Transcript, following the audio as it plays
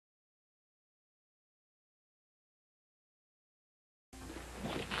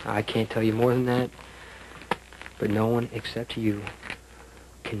I can't tell you more than that, but no one except you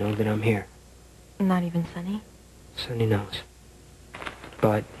can know that I'm here. Not even Sonny? Sonny knows.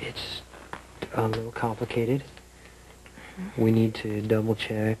 But it's a little complicated. Mm-hmm. We need to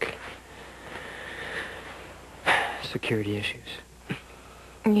double-check security issues.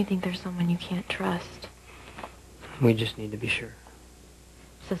 You think there's someone you can't trust? We just need to be sure.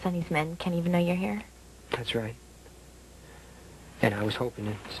 So Sonny's men can't even know you're here? That's right. And I was hoping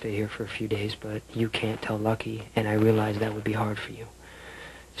to stay here for a few days, but you can't tell Lucky, and I realize that would be hard for you.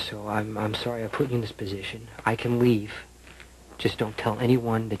 So I'm sorry I put you in this position. I can leave. Just don't tell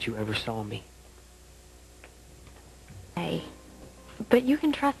anyone that you ever saw me. Hey, but you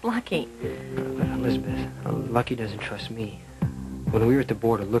can trust Lucky. Elizabeth, Lucky doesn't trust me. When we were at the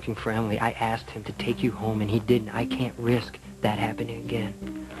border looking for Emily, I asked him to take you home, and he didn't. I can't risk that happening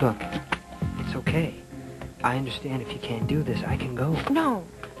again. Look, it's okay. I understand if you can't do this, I can go. No.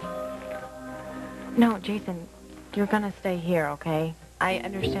 No, Jason, you're gonna stay here, okay? I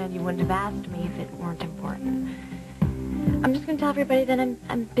understand you wouldn't have asked me if it weren't important. I'm just gonna tell everybody that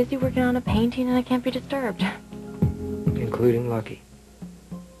I'm busy working on a painting and I can't be disturbed. Including Lucky?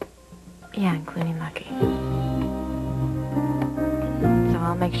 Yeah, including Lucky. So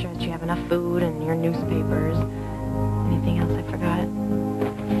I'll make sure that you have enough food and your newspapers. Anything else I forgot?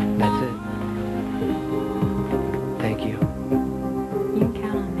 That's it. Thank you. You can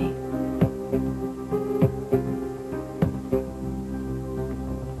count on me.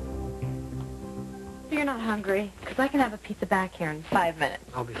 You're not hungry, because I can have a pizza back here in 5 minutes.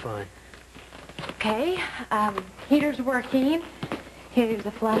 I'll be fine. Okay, heater's working. Here's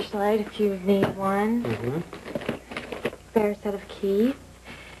a flashlight if you need one. Mm-hmm. Spare set of keys.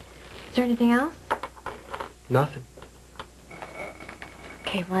 Is there anything else? Nothing.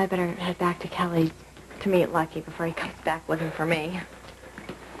 Okay, well, I better head back to Kelly's to meet Lucky before he comes back looking for me.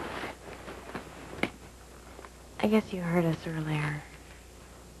 I guess you heard us earlier.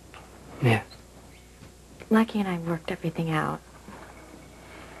 Yes. Lucky and I worked everything out.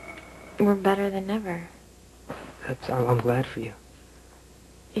 We're better than ever. I'm glad for you.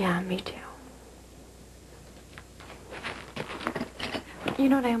 Yeah, me too. You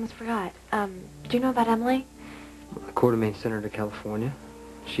know what I almost forgot? Do you know about Emily? The Court of Maine sent her to California.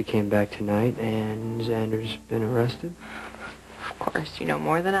 She came back tonight, and Xander's been arrested. Of course, you know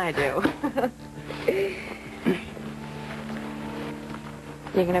more than I do.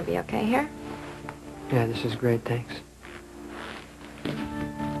 You gonna be okay here? Yeah, this is great, thanks.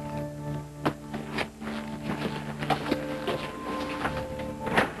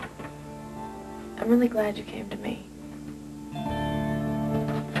 I'm really glad you came to me.